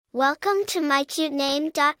Welcome to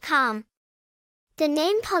mycutename.com. The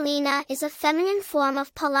name Paulina is a feminine form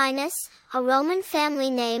of Paulinus, a Roman family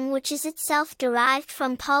name which is itself derived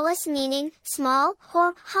from Paulus meaning small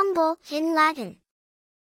or humble in Latin.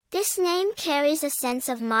 This name carries a sense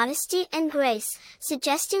of modesty and grace,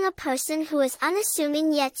 suggesting a person who is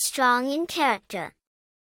unassuming yet strong in character.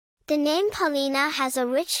 The name Paulina has a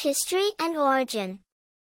rich history and origin.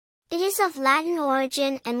 It is of Latin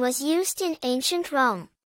origin and was used in ancient Rome.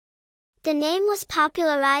 The name was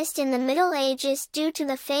popularized in the Middle Ages due to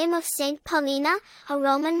the fame of Saint Paulina, a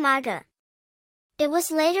Roman martyr. It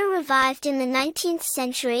was later revived in the 19th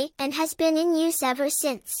century and has been in use ever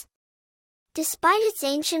since. Despite its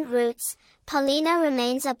ancient roots, Paulina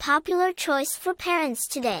remains a popular choice for parents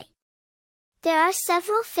today. There are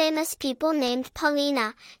several famous people named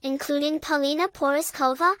Paulina, including Paulina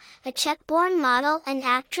Porizkova, a Czech-born model and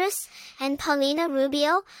actress, and Paulina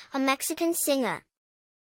Rubio, a Mexican singer.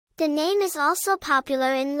 The name is also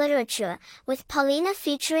popular in literature, with Paulina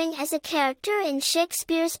featuring as a character in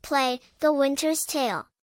Shakespeare's play, The Winter's Tale.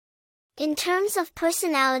 In terms of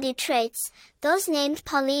personality traits, those named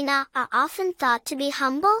Paulina are often thought to be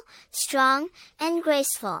humble, strong, and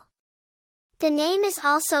graceful. The name is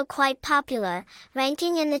also quite popular,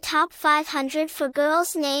 ranking in the top 500 for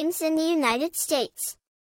girls' names in the United States.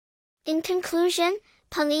 In conclusion,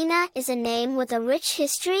 Paulina is a name with a rich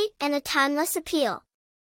history and a timeless appeal.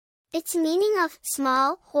 Its meaning of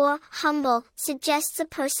small or humble suggests a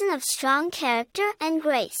person of strong character and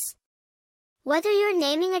grace. Whether you're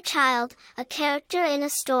naming a child, a character in a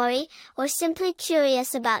story, or simply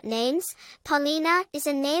curious about names, Paulina is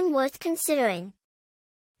a name worth considering.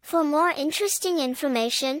 For more interesting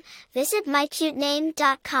information, visit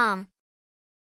mycutename.com.